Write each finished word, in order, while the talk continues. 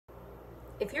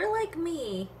if you're like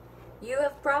me, you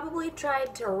have probably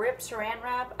tried to rip saran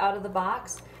wrap out of the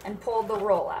box and pull the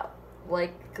roll out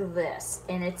like this,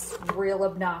 and it's real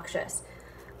obnoxious.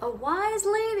 A wise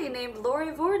lady named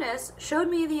Lori Vornis showed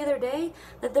me the other day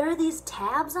that there are these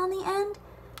tabs on the end,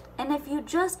 and if you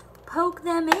just poke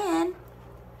them in,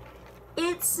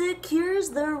 it secures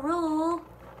the roll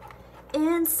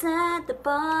inside the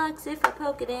box. If I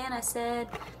poke it in, I said,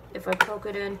 if I poke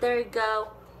it in, there you go.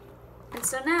 And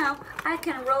so now I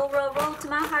can roll to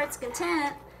my heart's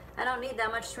content. I don't need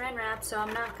that much saran wrap, so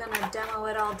I'm not gonna demo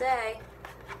it all day.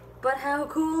 But how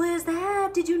cool is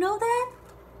that? Did you know that?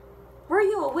 Were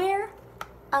you aware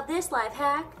of this life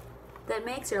hack that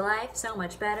makes your life so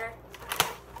much better?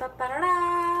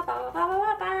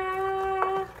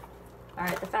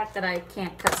 Alright, the fact that I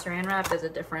can't cut saran wrap is a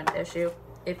different issue.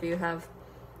 If you have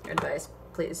advice,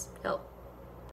 please help.